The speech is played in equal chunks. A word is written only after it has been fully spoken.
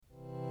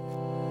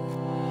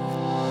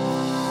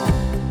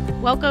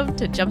Welcome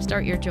to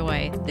Jumpstart Your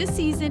Joy. This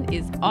season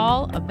is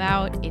all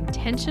about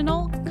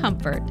intentional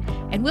comfort,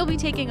 and we'll be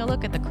taking a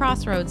look at the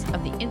crossroads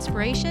of the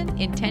inspiration,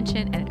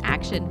 intention, and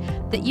action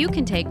that you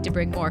can take to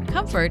bring more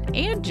comfort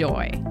and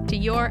joy to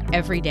your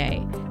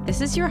everyday. This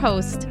is your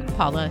host,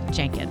 Paula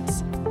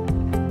Jenkins.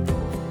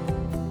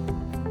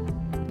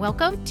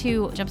 Welcome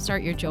to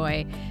Jumpstart Your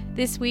Joy.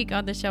 This week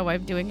on the show,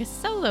 I'm doing a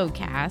solo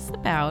cast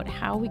about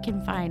how we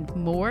can find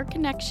more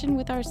connection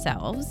with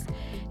ourselves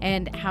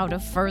and how to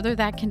further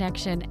that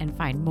connection and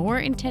find more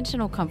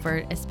intentional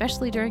comfort,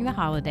 especially during the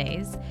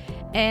holidays.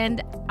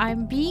 And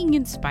I'm being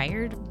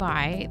inspired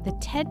by the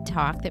TED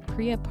Talk that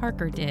Priya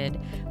Parker did,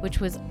 which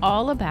was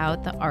all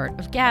about the art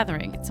of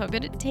gathering. So I'm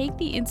going to take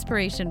the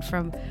inspiration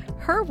from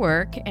her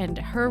work and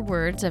her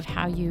words of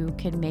how you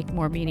can make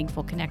more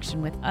meaningful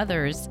connection with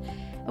others.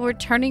 And we're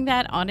turning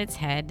that on its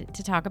head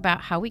to talk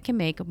about how we can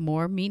make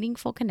more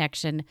meaningful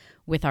connection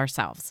with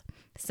ourselves.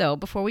 So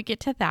before we get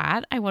to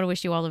that, I want to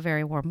wish you all a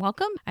very warm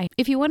welcome.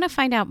 If you want to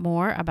find out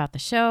more about the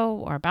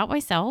show or about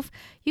myself,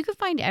 you can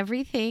find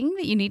everything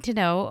that you need to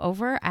know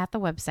over at the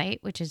website,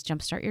 which is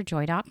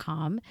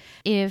jumpstartyourjoy.com.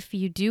 If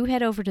you do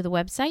head over to the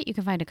website, you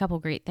can find a couple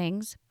great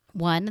things.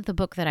 One, the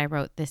book that I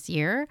wrote this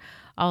year,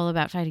 all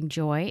about finding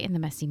joy in the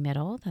messy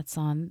middle. That's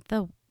on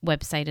the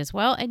website as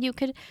well. And you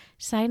could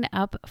sign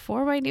up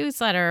for my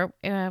newsletter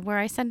where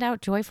I send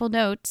out joyful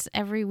notes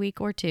every week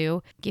or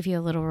two, give you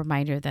a little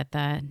reminder that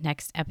the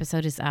next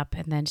episode is up,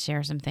 and then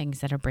share some things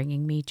that are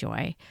bringing me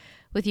joy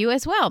with you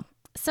as well.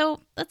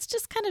 So let's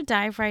just kind of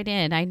dive right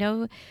in. I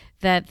know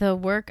that the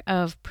work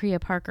of Priya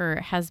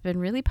Parker has been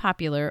really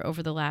popular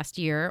over the last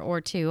year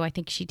or two. I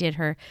think she did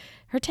her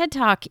TED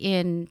Talk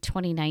in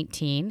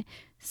 2019,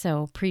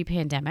 so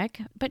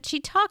pre-pandemic. But she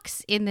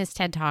talks in this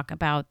TED Talk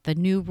about the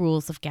new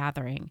rules of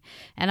gathering.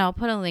 And I'll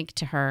put a link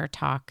to her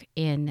talk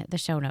in the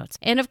show notes.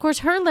 And of course,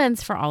 her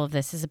lens for all of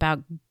this is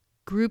about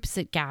groups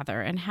that gather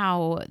and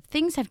how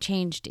things have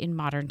changed in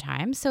modern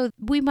times. So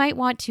we might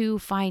want to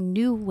find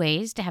new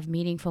ways to have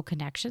meaningful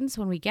connections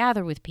when we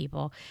gather with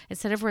people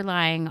instead of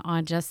relying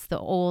on just the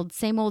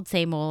same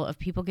old of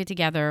people get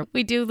together.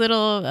 We do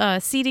little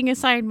seating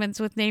assignments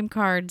with name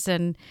cards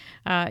and,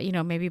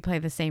 maybe play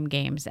the same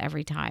games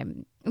every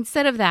time.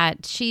 Instead of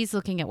that, she's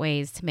looking at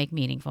ways to make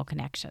meaningful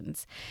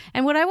connections.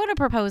 And what I want to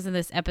propose in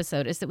this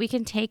episode is that we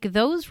can take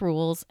those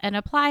rules and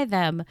apply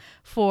them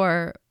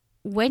for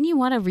when you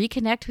want to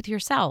reconnect with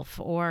yourself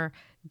or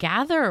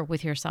gather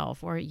with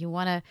yourself, or you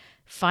want to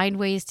find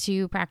ways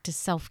to practice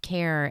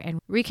self-care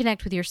and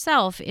reconnect with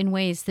yourself in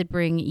ways that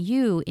bring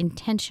you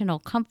intentional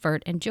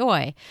comfort and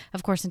joy.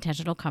 Of course,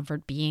 intentional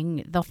comfort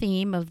being the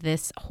theme of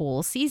this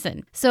whole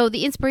season. So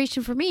the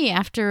inspiration for me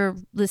after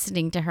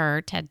listening to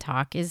her TED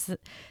Talk is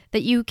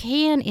that you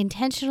can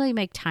intentionally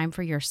make time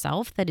for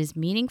yourself that is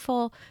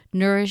meaningful,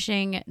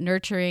 nourishing,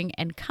 nurturing,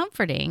 and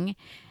comforting.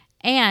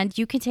 And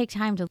you can take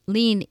time to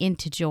lean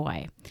into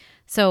joy.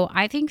 So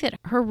I think that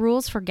her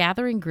rules for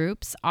gathering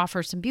groups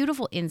offer some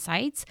beautiful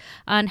insights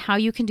on how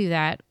you can do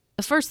that.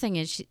 The first thing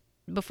is,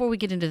 before we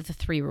get into the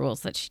 3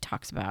 rules that she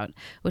talks about,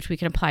 which we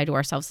can apply to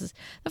ourselves, is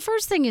the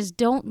first thing is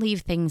don't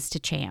leave things to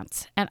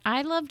chance. And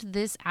I loved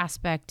this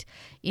aspect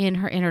in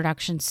her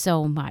introduction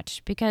so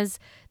much because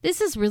this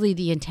is really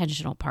the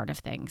intentional part of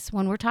things.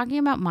 When we're talking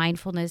about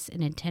mindfulness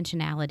and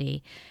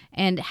intentionality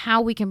and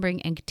how we can bring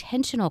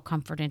intentional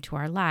comfort into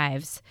our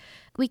lives,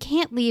 we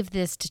can't leave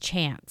this to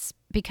chance.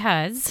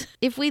 Because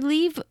if we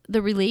leave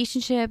the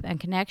relationship and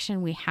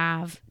connection we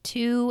have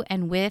to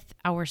and with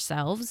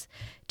ourselves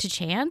to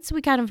chance, we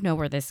kind of know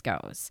where this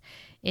goes.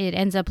 It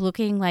ends up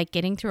looking like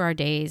getting through our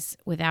days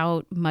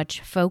without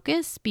much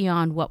focus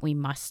beyond what we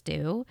must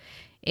do.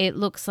 It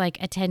looks like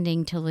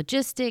attending to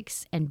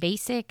logistics and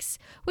basics,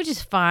 which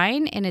is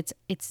fine, and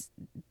it's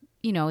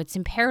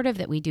imperative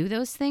that we do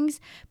those things.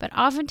 But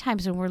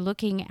oftentimes when we're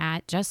looking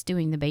at just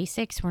doing the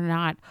basics, we're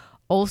not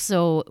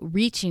also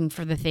reaching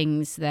for the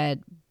things that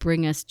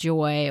bring us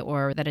joy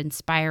or that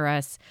inspire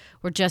us.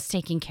 We're just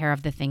taking care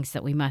of the things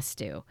that we must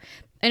do.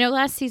 I know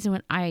last season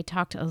when I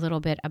talked a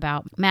little bit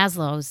about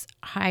Maslow's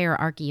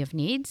hierarchy of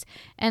needs,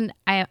 and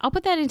I'll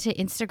put that into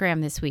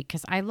Instagram this week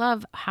because I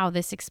love how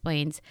this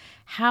explains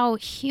how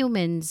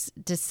humans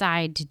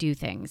decide to do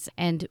things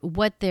and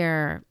what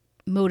their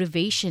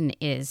motivation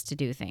is to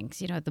do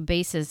things. At the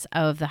basis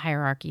of the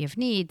hierarchy of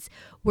needs,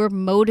 we're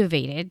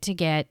motivated to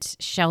get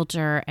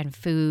shelter and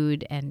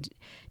food and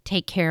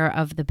take care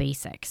of the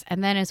basics.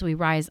 And then as we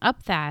rise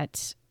up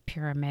that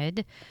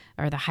pyramid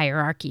or the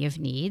hierarchy of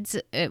needs,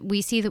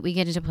 we see that we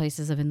get into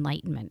places of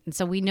enlightenment. And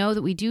so we know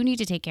that we do need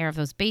to take care of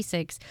those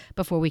basics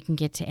before we can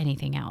get to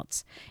anything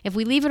else. If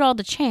we leave it all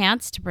to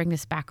chance, to bring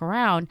this back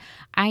around,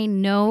 I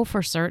know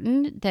for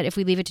certain that if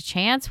we leave it to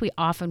chance, we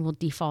often will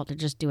default to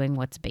just doing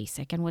what's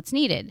basic and what's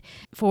needed.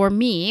 For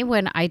me,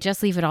 when I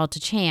just leave it all to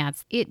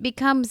chance, it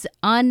becomes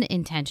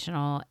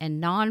unintentional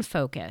and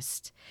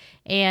non-focused.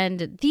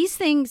 And these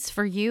things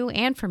for you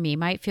and for me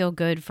might feel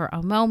good for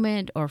a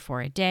moment or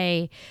for a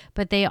day,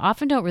 but they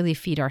often don't really really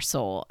feed our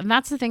soul. And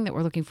that's the thing that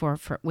we're looking for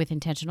with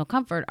intentional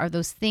comfort, are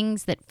those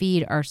things that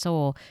feed our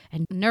soul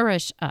and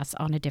nourish us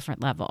on a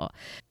different level.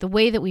 The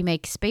way that we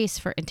make space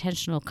for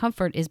intentional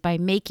comfort is by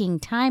making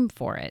time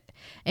for it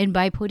and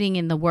by putting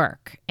in the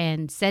work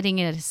and setting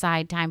it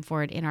aside time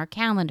for it in our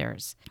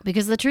calendars.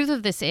 Because the truth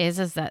of this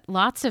is that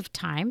lots of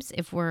times,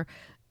 if we're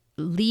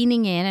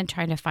leaning in and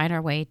trying to find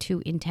our way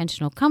to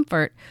intentional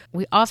comfort,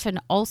 we often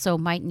also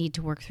might need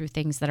to work through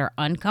things that are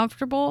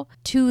uncomfortable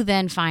to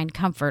then find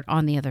comfort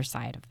on the other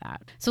side of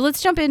that. So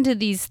let's jump into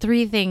these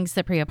 3 things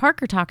that Priya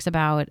Parker talks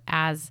about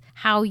as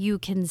how you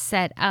can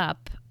set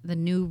up the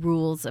new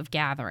rules of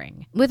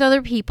gathering with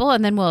other people,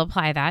 and then we'll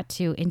apply that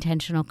to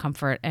intentional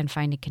comfort and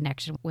finding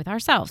connection with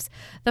ourselves.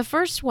 The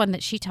first one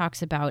that she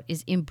talks about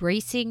is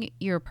embracing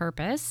your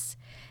purpose,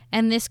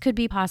 and this could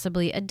be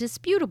possibly a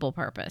disputable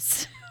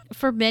purpose.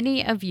 For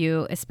many of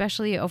you,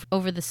 especially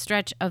over the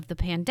stretch of the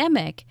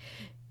pandemic,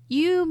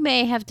 you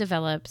may have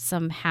developed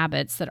some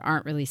habits that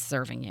aren't really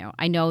serving you.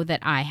 I know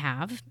that I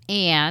have.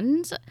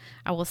 And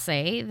I will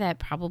say that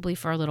probably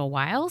for a little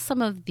while,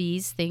 some of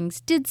these things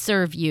did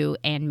serve you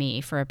and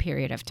me for a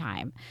period of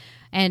time.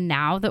 And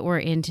now that we're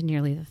into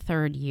nearly the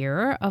 3rd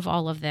year of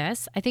all of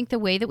this, I think the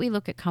way that we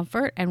look at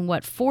comfort and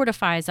what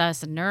fortifies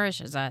us and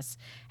nourishes us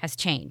has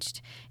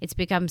changed. It's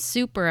become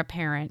super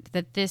apparent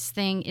that this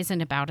thing isn't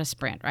about a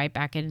sprint, right?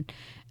 Back in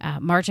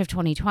March of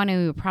 2020,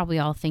 we were probably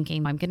all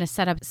thinking, I'm going to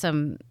set up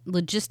some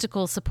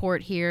logistical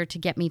support here to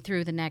get me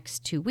through the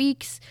next 2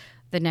 weeks,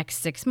 the next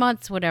 6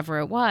 months, whatever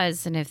it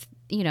was. And if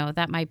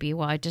that might be,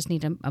 well, I just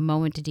need a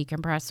moment to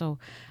decompress. So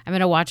I'm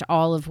going to watch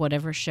all of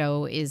whatever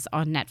show is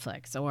on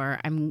Netflix, or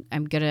I'm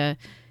going to,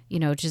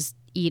 just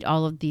eat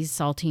all of these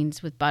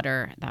saltines with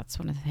butter. That's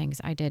one of the things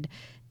I did.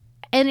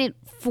 And it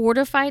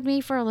fortified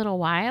me for a little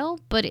while,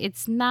 but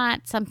it's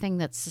not something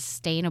that's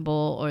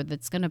sustainable or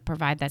that's going to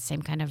provide that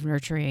same kind of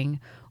nurturing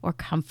or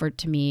comfort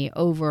to me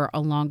over a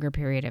longer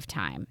period of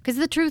time. Because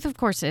the truth, of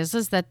course,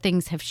 is that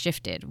things have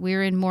shifted.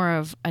 We're in more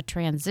of a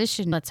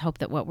transition. Let's hope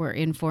that what we're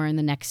in for in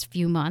the next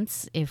few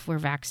months, if we're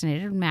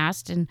vaccinated,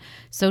 masked, and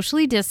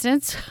socially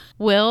distanced,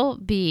 will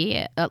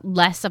be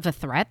less of a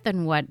threat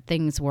than what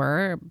things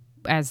were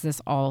as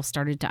this all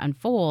started to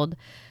unfold.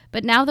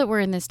 But now that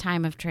we're in this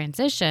time of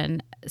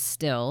transition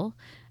still,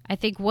 I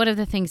think one of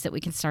the things that we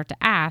can start to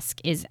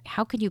ask is,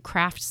 how can you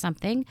craft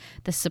something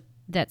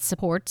that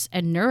supports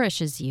and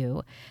nourishes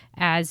you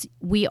as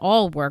we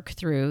all work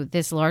through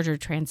this larger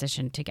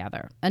transition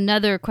together?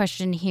 Another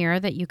question here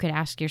that you could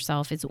ask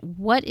yourself is,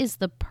 what is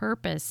the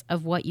purpose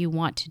of what you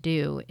want to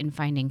do in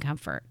finding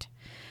comfort?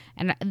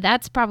 And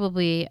that's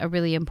probably a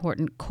really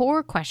important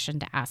core question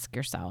to ask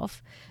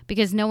yourself,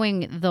 because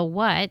knowing the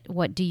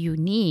what do you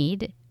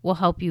need, will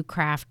help you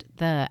craft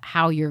the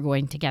how you're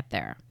going to get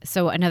there.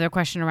 So another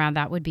question around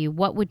that would be,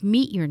 what would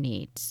meet your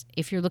needs?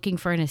 If you're looking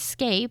for an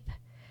escape,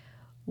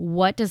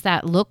 what does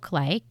that look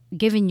like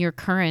given your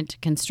current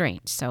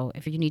constraints? So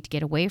if you need to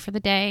get away for the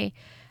day,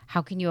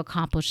 how can you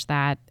accomplish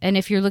that? And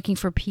if you're looking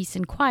for peace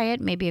and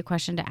quiet, maybe a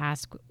question to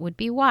ask would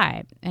be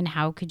why? And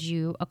how could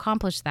you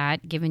accomplish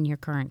that given your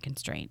current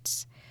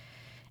constraints?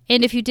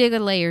 And if you dig a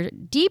layer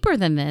deeper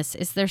than this,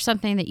 is there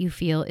something that you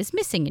feel is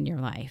missing in your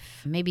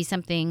life? Maybe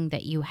something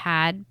that you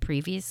had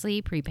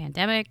previously,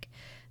 pre-pandemic,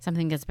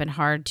 something that's been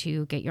hard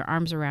to get your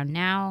arms around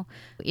now.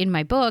 In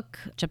my book,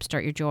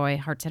 Jumpstart Your Joy,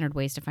 Heart-Centered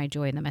Ways to Find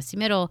Joy in the Messy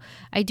Middle,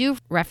 I do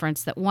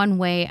reference that one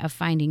way of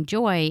finding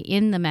joy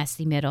in the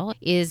messy middle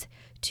is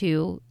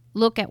to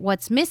look at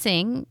what's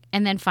missing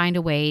and then find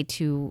a way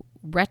to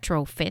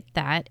retrofit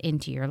that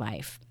into your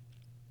life,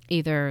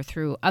 either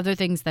through other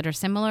things that are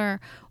similar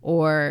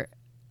or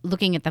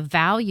looking at the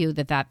value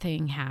that that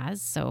thing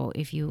has. So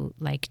if you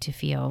like to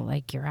feel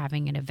like you're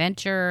having an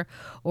adventure,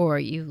 or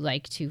you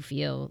like to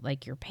feel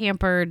like you're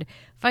pampered,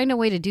 find a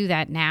way to do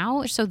that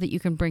now so that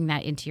you can bring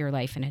that into your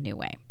life in a new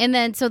way. And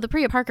then, so the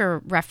Priya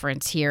Parker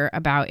reference here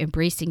about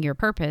embracing your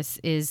purpose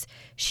is,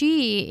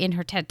 she, in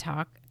her TED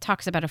Talk,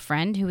 talks about a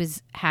friend who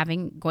is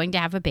going to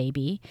have a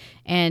baby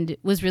and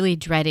was really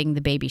dreading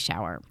the baby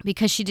shower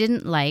because she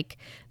didn't like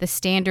the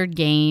standard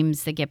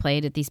games that get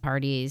played at these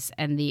parties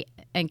and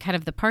kind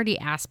of the party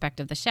aspect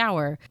of the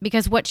shower,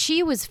 because what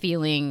she was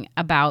feeling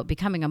about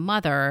becoming a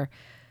mother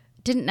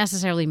didn't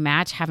necessarily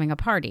match having a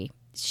party.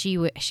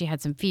 She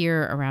had some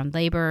fear around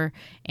labor,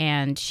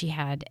 and she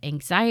had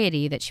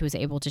anxiety that she was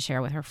able to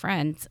share with her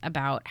friends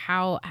about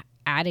how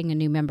adding a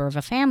new member of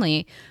a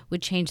family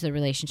would change the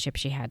relationship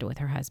she had with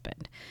her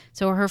husband.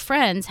 So her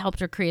friends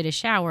helped her create a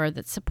shower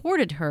that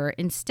supported her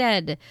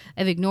instead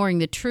of ignoring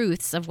the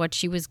truths of what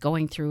she was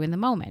going through in the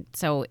moment.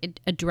 So it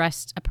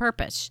addressed a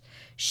purpose.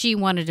 She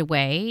wanted a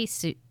way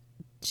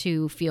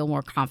to feel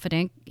more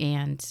confident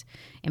and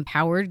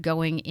empowered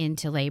going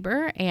into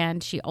labor,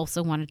 and she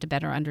also wanted to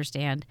better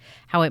understand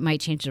how it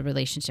might change the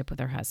relationship with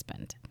her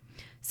husband.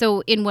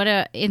 So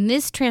in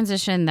this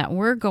transition that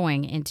we're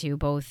going into,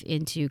 both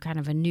into kind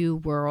of a new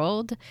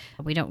world,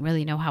 we don't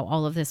really know how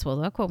all of this will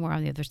look when we're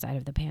on the other side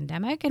of the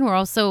pandemic, and we're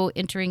also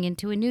entering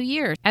into a new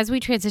year. As we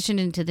transition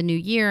into the new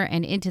year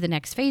and into the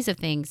next phase of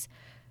things,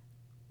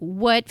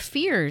 What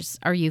fears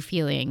are you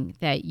feeling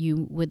that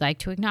you would like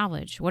to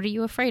acknowledge? What are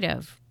you afraid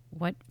of?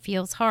 What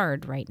feels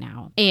hard right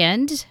now?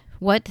 And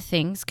what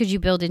things could you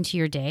build into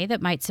your day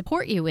that might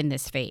support you in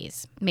this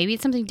phase? Maybe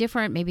it's something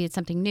different. Maybe it's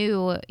something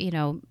new.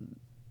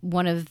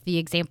 One of the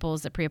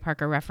examples that Priya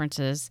Parker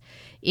references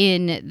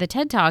in the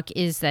TED Talk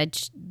is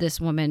that this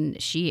woman,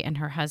 she and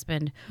her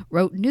husband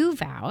wrote new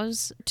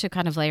vows to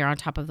kind of layer on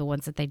top of the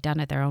ones that they'd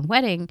done at their own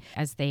wedding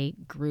as they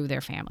grew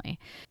their family.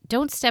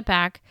 Don't step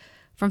back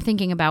from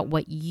thinking about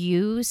what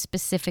you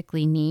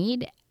specifically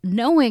need,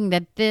 knowing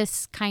that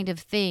this kind of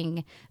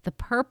thing, the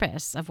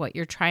purpose of what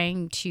you're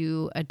trying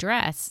to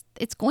address,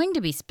 it's going to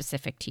be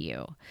specific to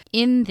you.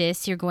 In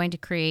this, you're going to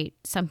create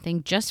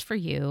something just for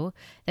you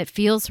that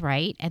feels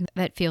right and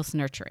that feels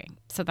nurturing.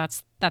 So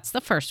that's the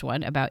first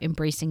one, about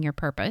embracing your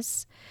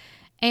purpose.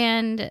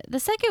 And the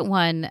second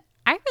one,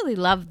 I really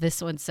love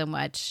this one so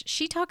much.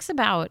 She talks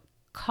about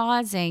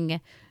causing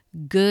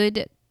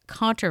good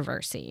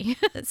controversy.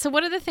 So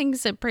one of the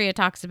things that Priya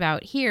talks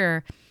about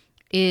here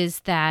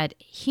is that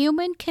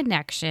human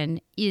connection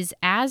is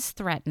as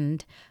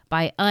threatened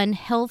by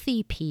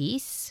unhealthy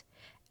peace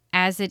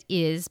as it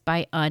is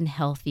by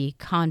unhealthy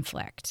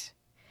conflict.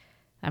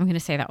 I'm going to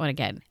say that one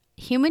again.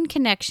 Human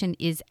connection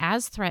is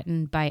as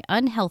threatened by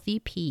unhealthy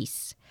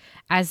peace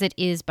as it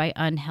is by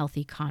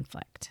unhealthy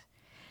conflict.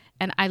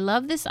 And I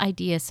love this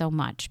idea so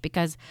much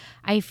because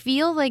I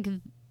feel like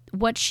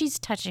what she's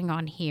touching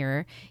on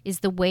here is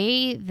the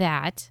way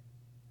that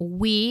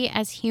we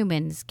as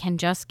humans can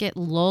just get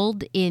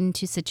lulled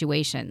into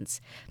situations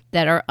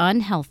that are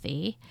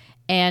unhealthy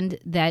and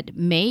that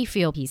may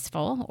feel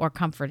peaceful or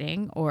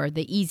comforting or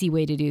the easy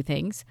way to do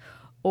things.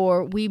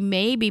 Or we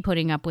may be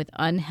putting up with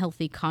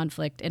unhealthy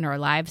conflict in our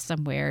lives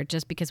somewhere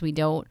just because we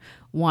don't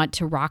want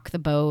to rock the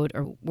boat,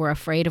 or we're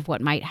afraid of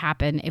what might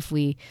happen if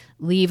we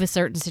leave a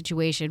certain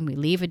situation, we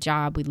leave a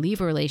job, we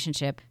leave a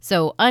relationship.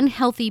 So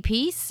unhealthy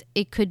peace,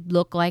 it could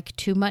look like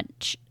too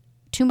much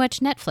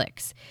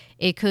Netflix.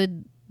 It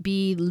could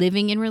be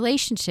living in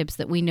relationships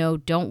that we know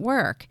don't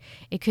work.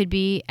 It could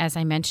be, as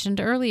I mentioned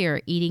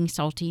earlier, eating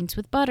saltines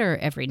with butter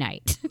every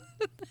night.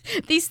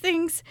 These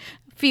things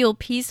feel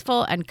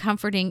peaceful and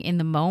comforting in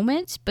the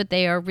moment, but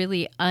they are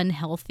really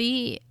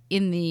unhealthy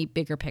in the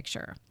bigger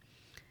picture.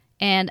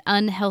 And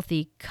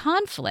unhealthy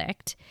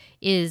conflict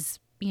is,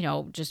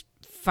 just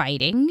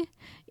fighting.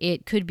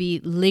 It could be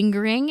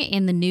lingering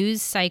in the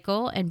news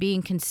cycle and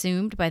being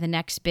consumed by the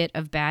next bit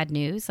of bad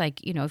news.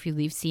 Like, if you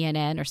leave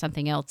CNN or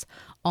something else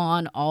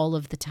on all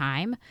of the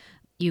time,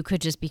 you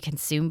could just be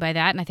consumed by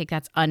that. And I think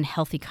that's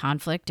unhealthy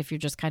conflict if you're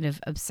just kind of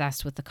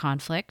obsessed with the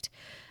conflict.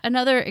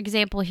 Another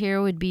example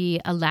here would be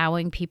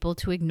allowing people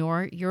to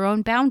ignore your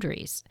own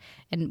boundaries,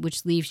 and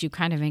which leaves you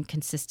kind of in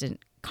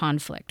consistent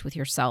conflict with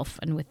yourself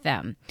and with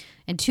them.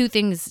 And two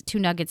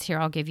nuggets here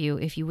I'll give you.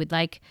 If you would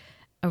like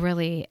a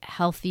really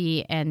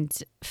healthy and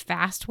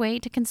fast way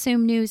to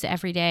consume news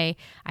every day,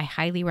 I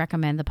highly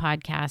recommend the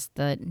podcast,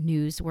 The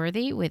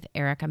Newsworthy with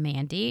Erica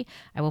Mandy.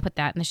 I will put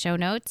that in the show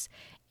notes.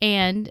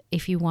 And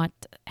if you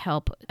want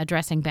help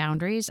addressing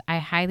boundaries, I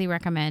highly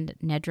recommend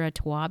Nedra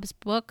Tawwab's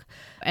book,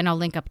 and I'll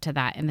link up to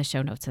that in the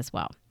show notes as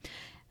well.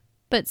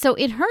 But so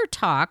in her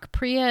talk,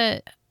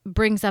 Priya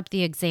brings up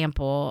the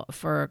example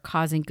for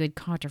causing good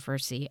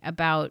controversy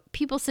about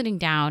people sitting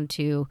down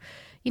to,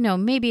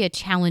 maybe a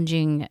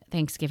challenging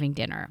Thanksgiving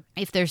dinner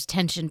if there's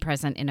tension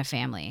present in a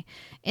family.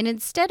 And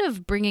instead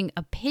of bringing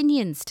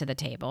opinions to the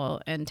table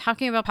and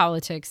talking about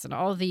politics and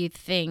all the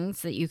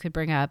things that you could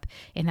bring up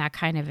in that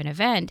kind of an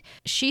event,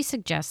 she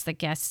suggests that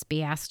guests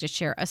be asked to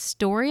share a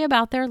story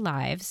about their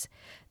lives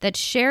that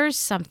shares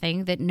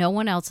something that no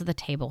one else at the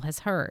table has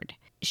heard.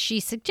 She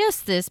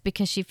suggests this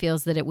because she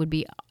feels that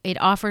it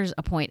offers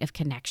a point of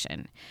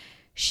connection.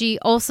 She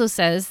also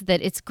says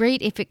that it's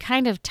great if it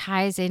kind of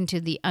ties into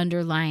the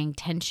underlying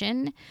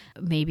tension.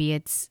 Maybe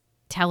it's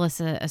tell us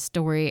a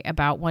story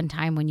about one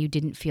time when you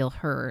didn't feel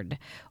heard,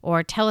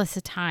 or tell us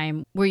a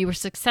time where you were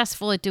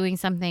successful at doing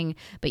something,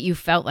 but you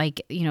felt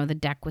like, the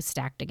deck was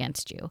stacked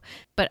against you.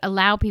 But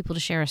allow people to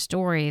share a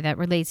story that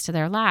relates to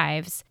their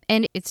lives.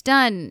 And it's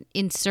done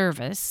in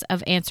service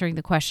of answering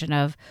the question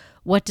of,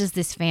 what does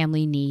this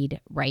family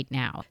need right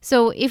now?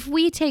 So if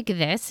we take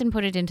this and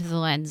put it into the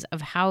lens of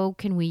how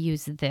can we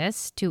use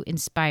this to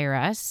inspire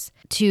us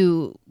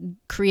to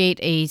create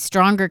a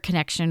stronger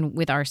connection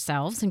with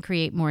ourselves and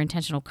create more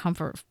intentional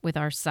comfort with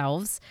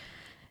ourselves,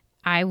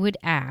 I would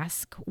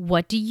ask,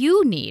 what do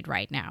you need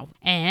right now?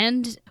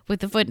 And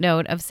with the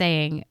footnote of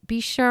saying, be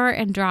sure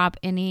and drop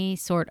any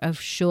sort of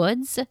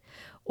shoulds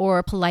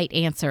or polite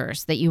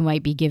answers that you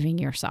might be giving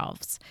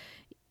yourselves.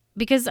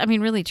 Because,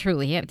 really,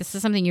 truly, this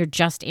is something you're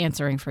just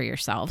answering for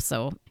yourself.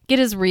 So get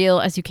as real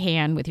as you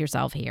can with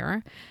yourself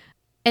here.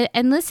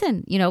 And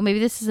listen, maybe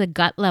this is a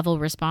gut level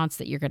response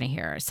that you're going to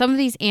hear. Some of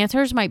these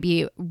answers might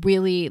be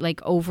really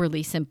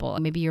overly simple.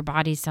 Maybe your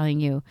body's telling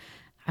you,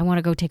 I want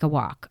to go take a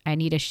walk. I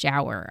need a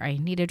shower. I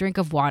need a drink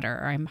of water.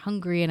 Or I'm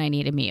hungry and I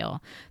need a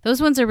meal.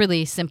 Those ones are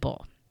really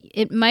simple.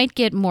 It might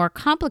get more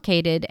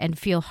complicated and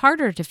feel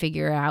harder to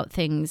figure out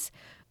things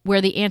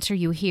where the answer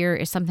you hear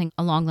is something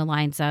along the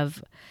lines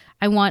of,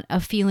 I want a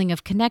feeling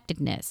of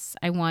connectedness.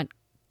 I want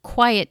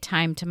quiet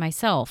time to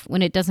myself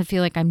when it doesn't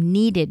feel like I'm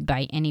needed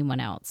by anyone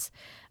else.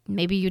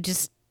 Maybe you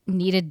just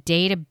need a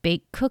day to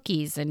bake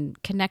cookies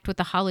and connect with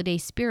the holiday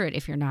spirit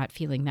if you're not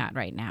feeling that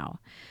right now.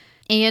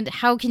 And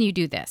how can you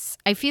do this?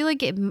 I feel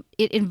like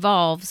it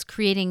involves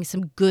creating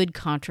some good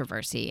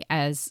controversy,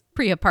 as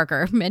Priya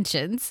Parker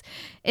mentions,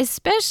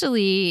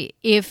 especially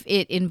if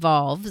it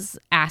involves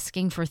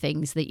asking for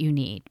things that you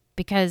need.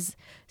 Because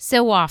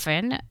so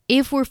often,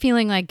 if we're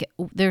feeling like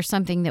there's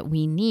something that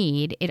we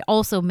need, it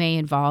also may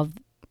involve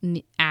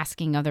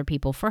asking other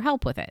people for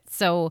help with it.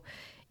 So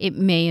it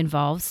may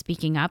involve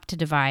speaking up to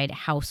divide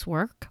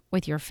housework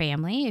with your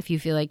family. If you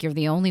feel like you're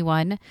the only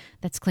one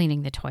that's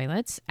cleaning the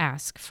toilets,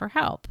 ask for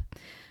help.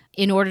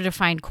 In order to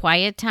find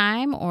quiet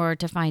time or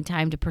to find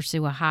time to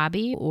pursue a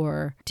hobby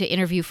or to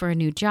interview for a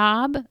new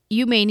job,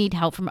 you may need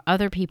help from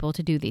other people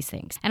to do these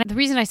things. And the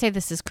reason I say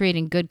this is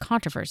creating good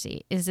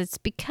controversy is it's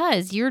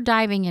because you're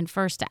diving in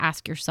first to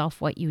ask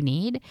yourself what you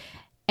need.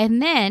 And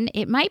then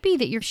it might be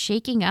that you're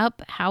shaking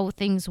up how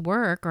things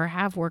work or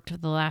have worked for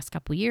the last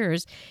couple of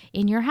years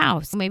in your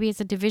house. Maybe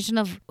it's a division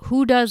of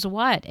who does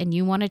what and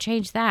you want to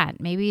change that.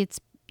 Maybe it's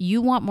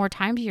you want more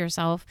time to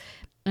yourself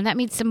and that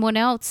means someone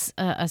else,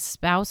 a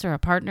spouse or a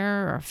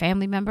partner or a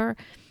family member.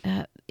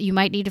 You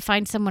might need to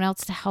find someone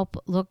else to help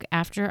look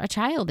after a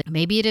child.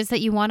 Maybe it is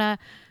that you want to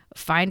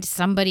find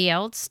somebody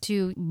else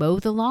to mow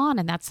the lawn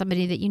and that's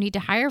somebody that you need to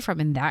hire from,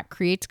 and that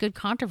creates good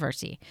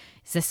controversy.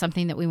 Is this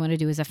something that we want to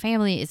do as a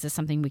family? Is this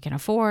something we can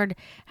afford?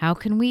 How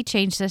can we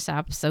change this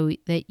up so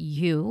that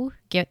you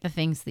get the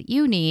things that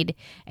you need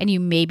and you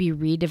maybe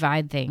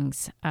redivide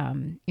things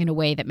in a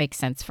way that makes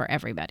sense for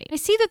everybody? I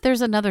see that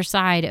there's another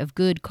side of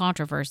good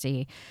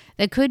controversy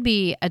that could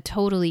be a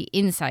totally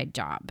inside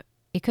job.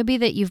 It could be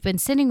that you've been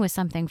sitting with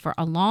something for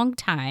a long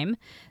time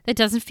that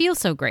doesn't feel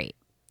so great.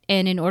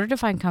 And in order to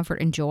find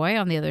comfort and joy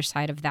on the other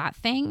side of that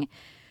thing,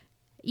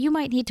 you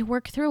might need to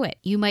work through it.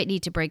 You might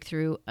need to break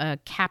through a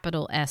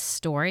capital S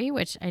story,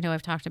 which I know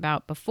I've talked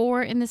about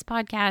before in this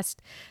podcast,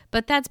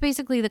 but that's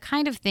basically the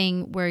kind of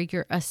thing where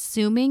you're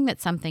assuming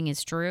that something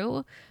is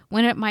true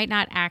when it might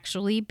not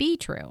actually be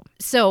true.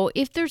 So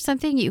if there's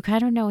something you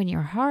kind of know in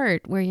your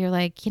heart where you're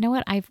like, you know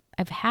what, I've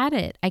had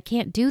it. I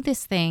can't do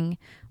this thing,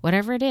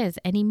 whatever it is,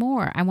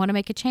 anymore. I want to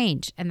make a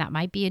change. And that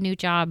might be a new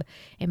job.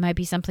 It might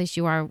be someplace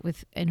you are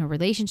with in a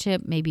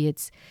relationship. Maybe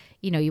it's,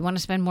 you want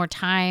to spend more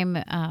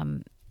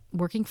time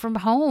working from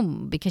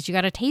home because you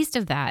got a taste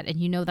of that and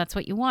you know that's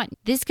what you want.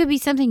 This could be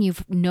something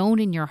you've known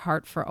in your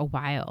heart for a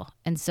while.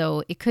 And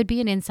so it could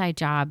be an inside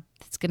job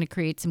that's going to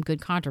create some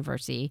good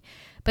controversy.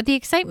 But the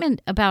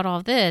excitement about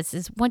all this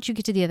is once you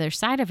get to the other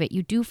side of it,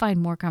 you do find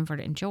more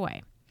comfort and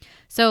joy.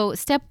 So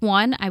step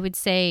one, I would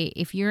say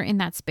if you're in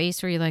that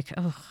space where you're like,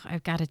 oh,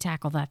 I've got to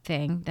tackle that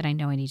thing that I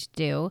know I need to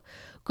do,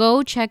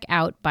 go check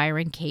out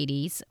Byron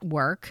Katie's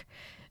work.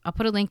 I'll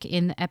put a link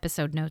in the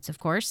episode notes, of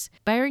course.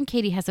 Byron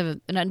Katie has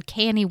an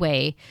uncanny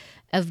way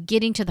of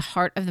getting to the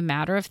heart of the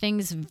matter of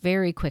things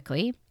very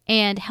quickly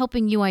and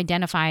helping you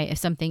identify if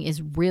something is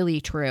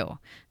really true.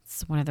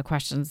 It's one of the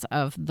questions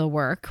of the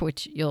work,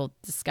 which you'll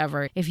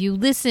discover if you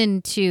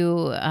listen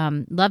to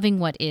Loving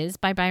What Is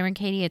by Byron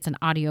Katie. It's an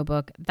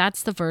audiobook.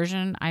 That's the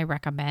version I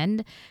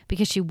recommend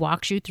because she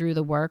walks you through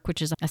the work,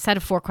 which is a set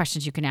of 4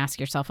 questions you can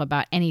ask yourself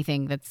about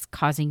anything that's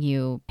causing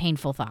you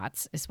painful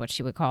thoughts, is what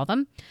she would call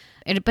them.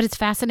 But it's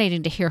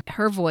fascinating to hear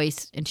her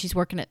voice, and she's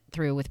working it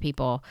through with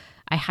people.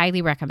 I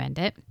highly recommend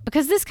it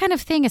because this kind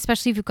of thing,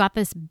 especially if you've got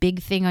this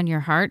big thing on your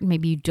heart and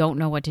maybe you don't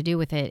know what to do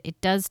with it,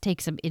 it does take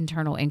some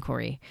internal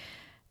inquiry.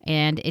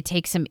 And it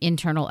takes some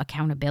internal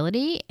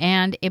accountability,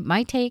 and it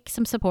might take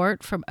some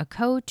support from a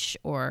coach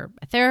or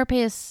a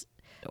therapist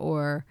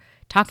or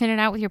talking it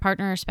out with your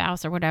partner or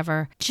spouse or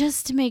whatever,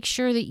 just to make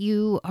sure that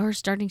you are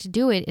starting to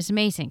do it is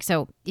amazing.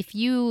 So if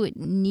you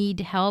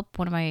need help,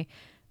 one of my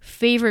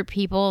favorite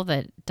people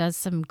that does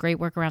some great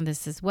work around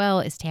this as well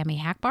is Tammy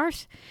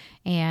Hackbarth.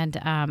 And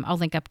I'll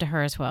link up to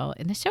her as well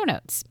in the show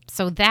notes.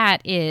 So that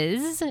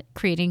is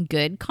creating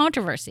good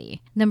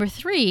controversy. Number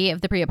 3 of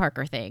the Priya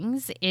Parker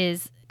things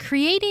is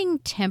creating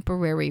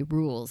temporary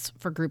rules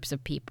for groups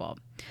of people.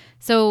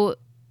 So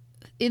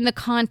in the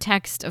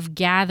context of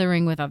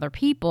gathering with other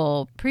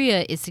people,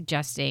 Priya is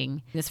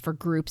suggesting this for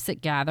groups that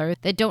gather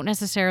that don't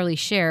necessarily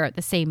share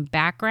the same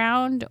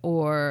background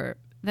or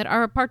that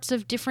are parts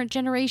of different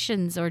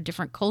generations or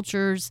different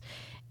cultures,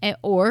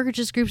 or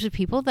just groups of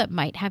people that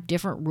might have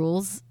different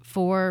rules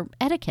for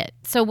etiquette.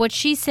 So what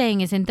she's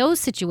saying is in those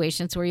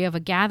situations where you have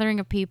a gathering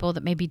of people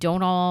that maybe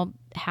don't all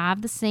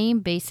have the same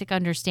basic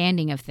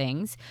understanding of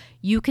things,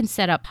 you can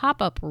set up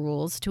pop-up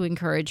rules to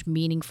encourage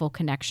meaningful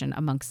connection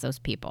amongst those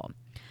people.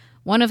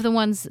 One of the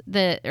ones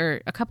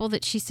or a couple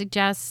that she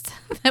suggests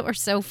that were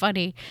so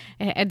funny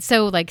and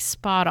so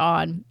spot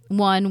on.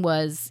 One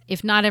was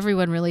if not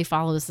everyone really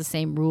follows the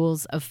same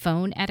rules of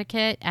phone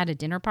etiquette at a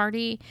dinner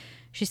party,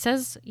 She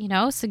says,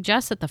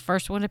 suggests that the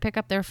first one to pick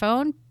up their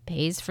phone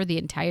pays for the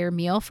entire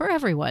meal for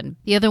everyone.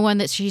 The other one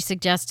that she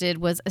suggested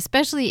was,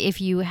 especially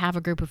if you have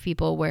a group of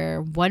people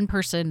where one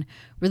person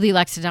really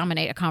likes to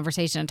dominate a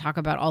conversation and talk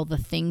about all the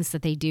things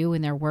that they do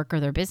in their work or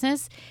their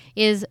business,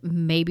 is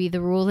maybe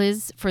the rule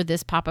is for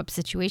this pop-up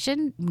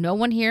situation, no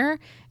one here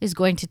is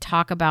going to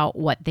talk about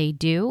what they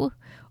do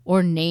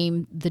or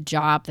name the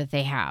job that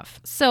they have.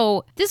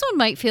 So this one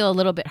might feel a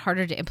little bit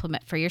harder to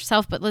implement for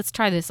yourself, but let's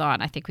try this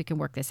on. I think we can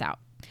work this out.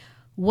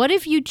 What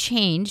if you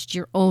changed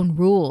your own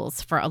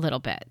rules for a little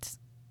bit?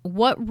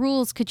 What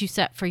rules could you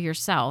set for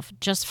yourself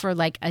just for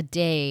like a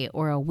day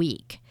or a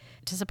week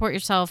to support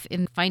yourself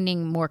in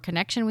finding more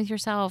connection with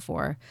yourself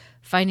or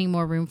finding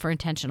more room for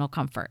intentional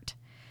comfort?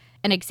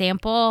 An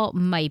example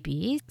might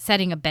be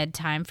setting a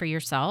bedtime for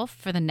yourself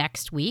for the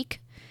next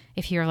week.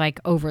 If you're like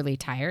overly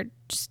tired,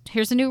 just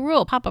here's a new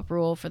rule, pop-up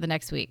rule for the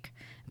next week.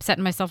 I'm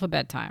setting myself a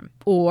bedtime.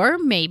 Or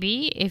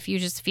maybe if you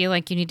just feel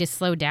like you need to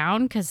slow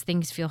down because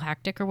things feel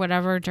hectic or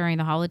whatever during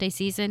the holiday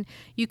season,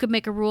 you could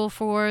make a rule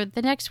for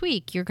the next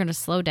week. You're going to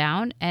slow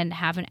down and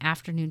have an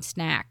afternoon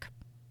snack.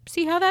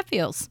 See how that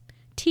feels.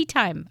 Tea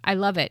time. I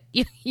love it.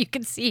 You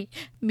can see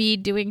me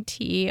doing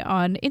tea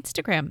on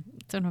Instagram.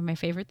 It's one of my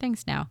favorite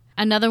things now.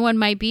 Another one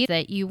might be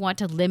that you want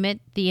to limit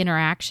the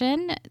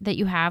interaction that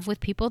you have with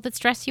people that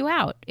stress you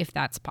out, if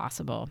that's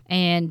possible.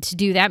 And to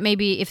do that,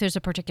 maybe if there's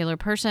a particular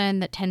person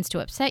that tends to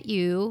upset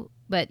you,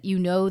 but you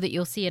know that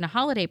you'll see in a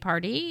holiday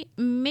party,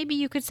 maybe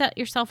you could set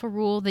yourself a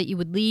rule that you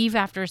would leave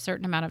after a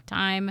certain amount of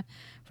time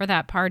for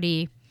that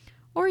party.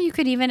 Or you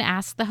could even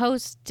ask the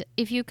host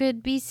if you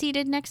could be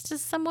seated next to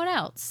someone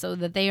else so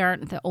that they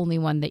aren't the only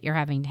one that you're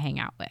having to hang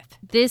out with.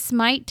 This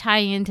might tie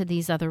into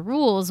these other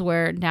rules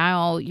where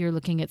now you're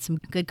looking at some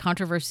good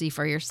controversy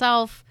for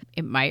yourself.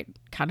 It might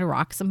kind of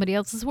rock somebody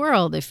else's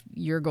world if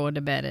you're going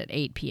to bed at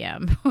 8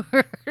 p.m.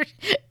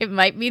 It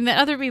might mean that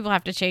other people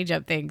have to change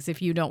up things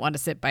if you don't want to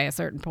sit by a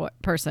certain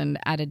person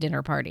at a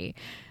dinner party.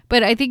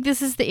 But I think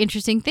this is the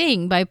interesting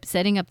thing. By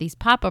setting up these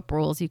pop-up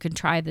rules, you can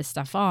try this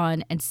stuff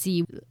on and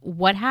see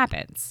what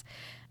happens.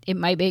 It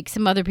might make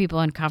some other people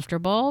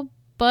uncomfortable,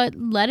 but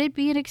let it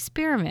be an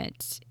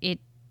experiment.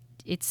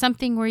 It's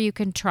something where you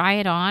can try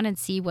it on and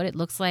see what it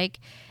looks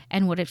like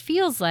and what it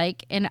feels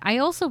like. And I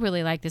also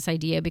really like this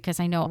idea because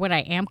I know when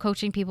I am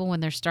coaching people when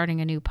they're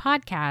starting a new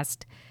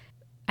podcast,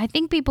 I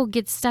think people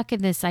get stuck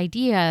in this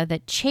idea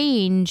that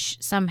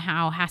change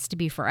somehow has to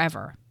be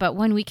forever. But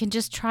when we can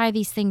just try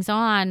these things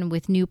on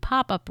with new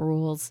pop-up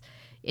rules,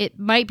 it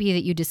might be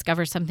that you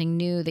discover something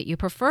new that you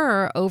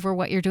prefer over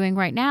what you're doing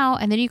right now,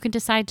 and then you can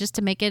decide just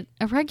to make it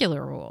a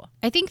regular rule.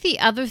 I think the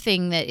other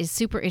thing that is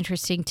super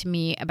interesting to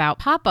me about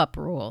pop-up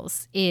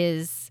rules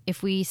is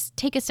if we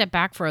take a step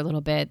back for a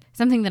little bit,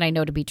 something that I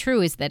know to be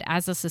true is that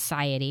as a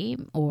society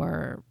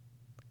or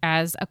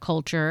as a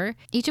culture,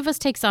 each of us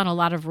takes on a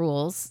lot of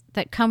rules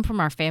that come from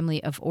our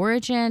family of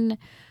origin,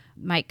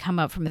 might come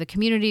up from the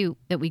community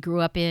that we grew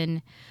up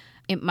in.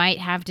 It might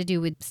have to do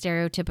with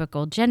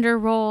stereotypical gender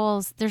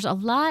roles. There's a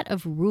lot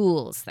of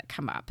rules that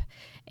come up.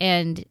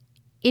 And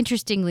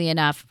interestingly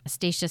enough,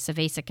 Stacia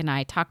Savasic and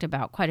I talked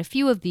about quite a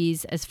few of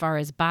these as far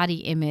as body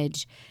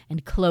image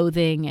and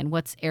clothing and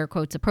what's air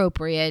quotes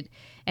appropriate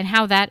and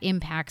how that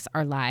impacts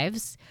our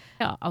lives.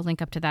 I'll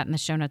link up to that in the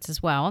show notes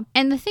as well.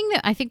 And the thing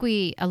that I think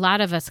a lot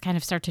of us kind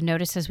of start to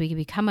notice as we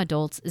become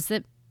adults is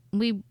that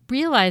we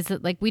realize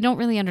that we don't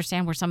really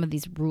understand where some of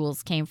these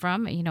rules came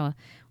from.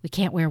 We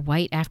can't wear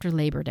white after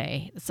Labor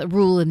Day. It's a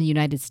rule in the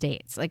United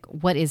States.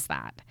 What is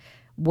that?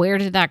 Where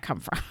did that come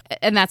from?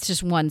 And that's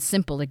just one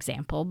simple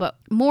example, but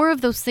more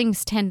of those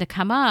things tend to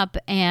come up,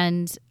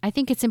 and I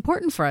think it's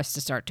important for us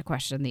to start to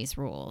question these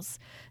rules.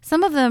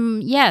 Some of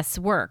them, yes,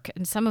 work,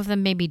 and some of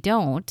them maybe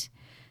don't.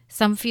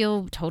 Some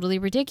feel totally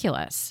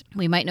ridiculous.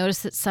 We might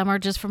notice that some are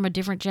just from a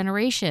different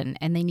generation,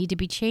 and they need to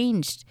be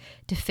changed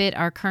to fit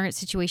our current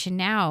situation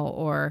now,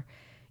 or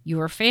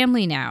your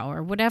family now,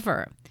 or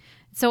whatever.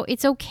 So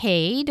it's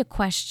okay to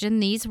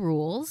question these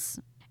rules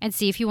and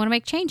see if you want to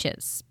make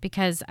changes,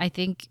 because I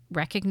think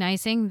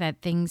recognizing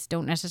that things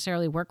don't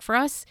necessarily work for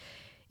us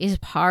is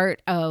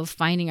part of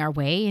finding our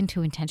way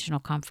into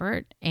intentional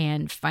comfort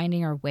and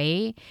finding our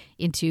way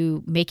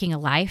into making a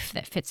life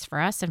that fits for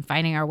us and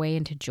finding our way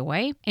into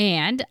joy.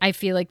 And I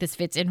feel like this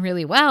fits in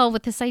really well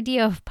with this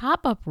idea of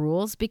pop-up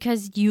rules,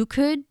 because you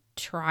could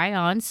try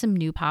on some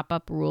new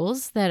pop-up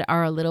rules that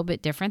are a little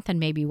bit different than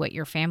maybe what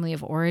your family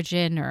of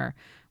origin or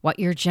what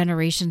your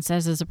generation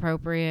says is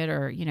appropriate.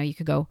 Or, you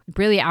could go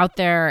really out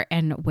there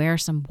and wear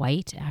some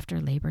white after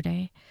Labor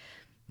Day.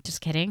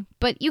 Just kidding.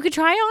 But you could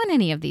try on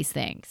any of these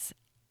things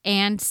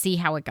and see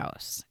how it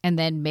goes, and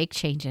then make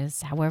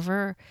changes.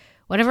 Whatever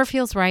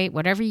feels right,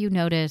 whatever you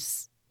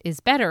notice is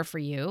better for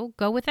you,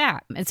 go with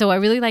that. And so I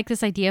really like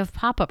this idea of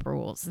pop-up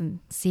rules and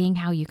seeing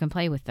how you can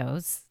play with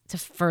those to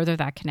further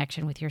that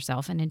connection with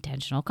yourself and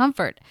intentional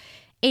comfort.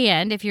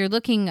 And if you're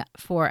looking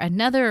for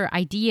another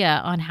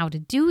idea on how to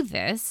do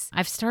this,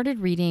 I've started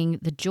reading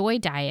The Joy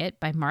Diet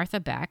by Martha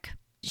Beck.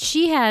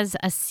 She has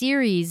a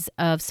series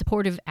of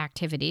supportive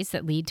activities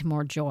that lead to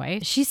more joy.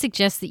 She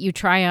suggests that you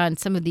try on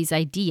some of these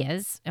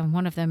ideas, and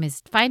one of them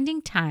is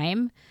finding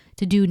time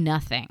to do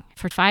nothing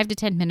for 5 to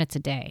 10 minutes a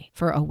day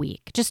for a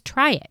week. Just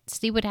try it.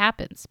 See what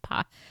happens.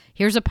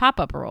 Here's a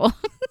pop-up rule.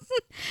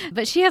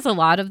 But she has a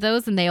lot of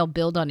those, and they all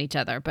build on each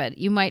other. But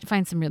you might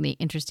find some really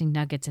interesting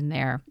nuggets in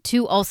there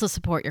to also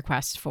support your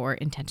quest for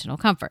intentional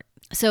comfort.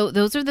 So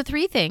those are the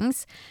 3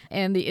 things,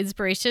 and the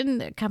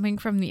inspiration coming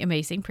from the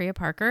amazing Priya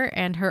Parker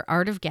and her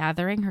Art of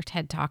Gathering, her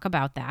TED Talk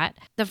about that.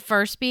 The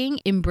first being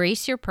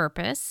embrace your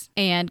purpose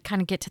and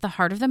kind of get to the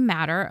heart of the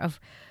matter of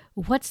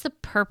what's the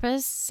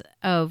purpose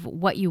of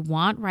what you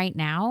want right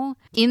now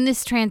in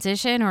this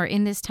transition or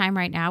in this time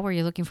right now where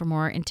you're looking for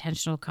more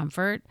intentional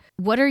comfort.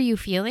 What are you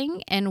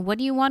feeling, and what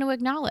do you want to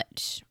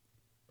acknowledge?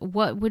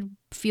 What would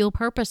feel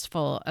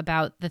purposeful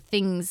about the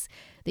things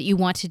that you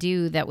want to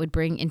do that would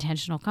bring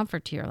intentional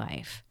comfort to your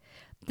life?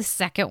 The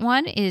second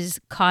one is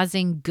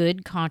causing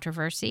good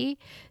controversy.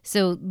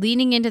 So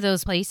leaning into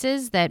those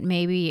places that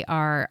maybe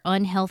are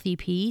unhealthy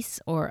peace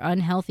or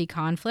unhealthy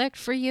conflict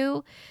for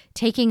you,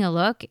 taking a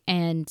look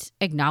and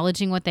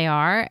acknowledging what they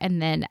are,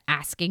 and then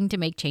asking to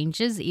make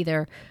changes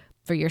either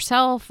for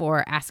yourself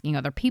or asking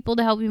other people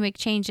to help you make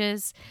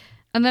changes.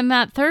 And then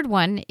that third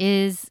one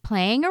is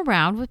playing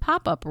around with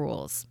pop-up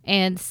rules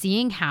and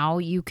seeing how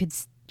you could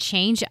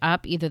change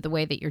up either the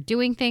way that you're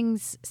doing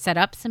things, set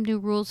up some new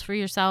rules for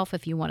yourself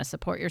if you want to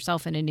support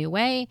yourself in a new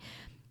way,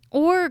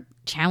 or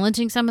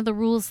challenging some of the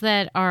rules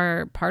that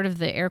are part of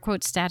the air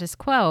quote status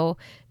quo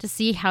to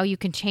see how you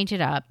can change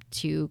it up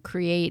to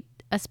create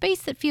a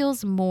space that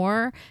feels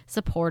more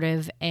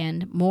supportive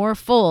and more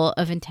full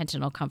of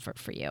intentional comfort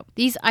for you.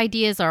 These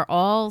ideas are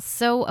all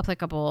so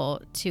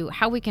applicable to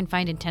how we can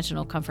find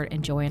intentional comfort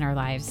and joy in our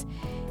lives.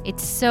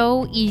 It's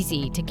so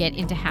easy to get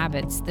into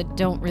habits that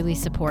don't really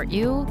support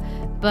you,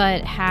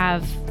 but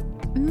have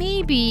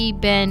maybe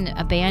been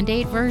a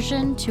Band-Aid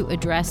version to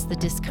address the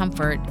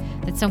discomfort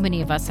that so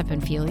many of us have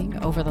been feeling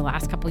over the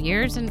last couple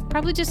years, and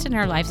probably just in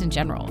our lives in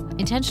general.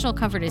 Intentional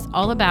comfort is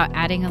all about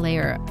adding a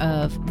layer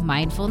of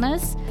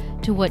mindfulness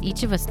to what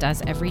each of us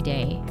does every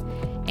day.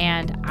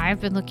 And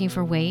I've been looking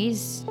for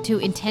ways to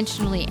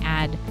intentionally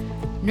add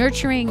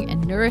nurturing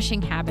and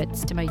nourishing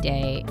habits to my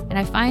day. And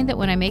I find that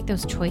when I make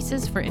those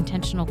choices for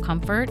intentional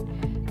comfort,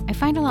 I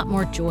find a lot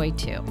more joy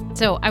too.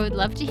 So I would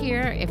love to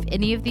hear if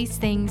any of these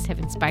things have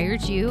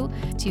inspired you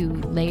to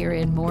layer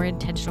in more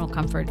intentional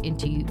comfort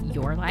into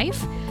your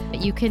life.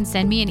 You can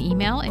send me an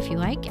email if you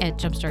like at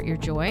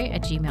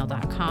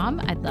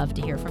jumpstartyourjoy@gmail.com. I'd love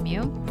to hear from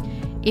you.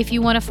 If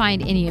you want to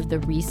find any of the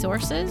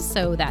resources,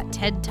 so that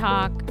TED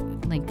Talk,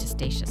 link to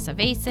Stacia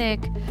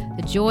Savasic,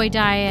 The Joy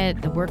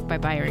Diet, the work by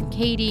Byron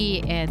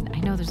Katie, and I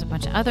know there's a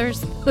bunch of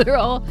others. They're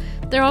all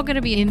going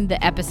to be in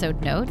the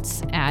episode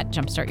notes at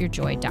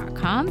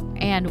jumpstartyourjoy.com.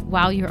 And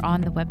while you're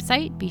on the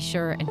website, be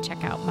sure and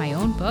check out my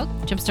own book,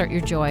 Jumpstart Your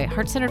Joy,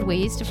 Heart-Centered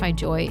Ways to Find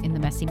Joy in the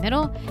Messy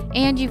Middle.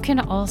 And you can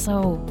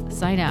also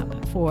sign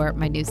up for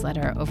my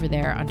newsletter over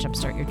there on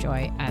Jumpstart Your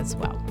Joy as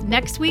well.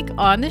 Next week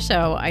on the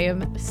show, I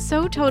am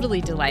so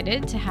totally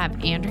delighted to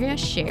have Andrea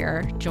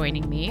Scher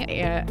joining me.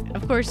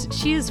 Of course,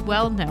 she is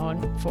well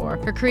known for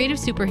her Creative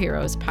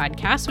Superheroes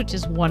podcast, which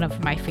is one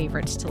of my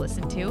favorites to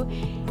listen to.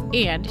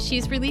 And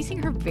she's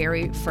releasing her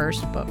very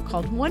first book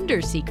called Wonder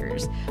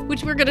Seekers,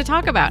 which we're going to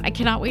talk about. I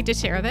cannot wait to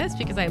share this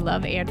because I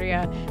love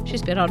Andrea.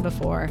 She's been on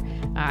before.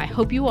 I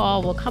hope you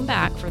all will come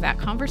back for that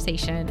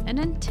conversation. And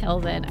until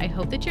then, I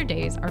hope that your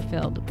days are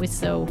filled with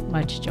so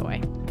much joy.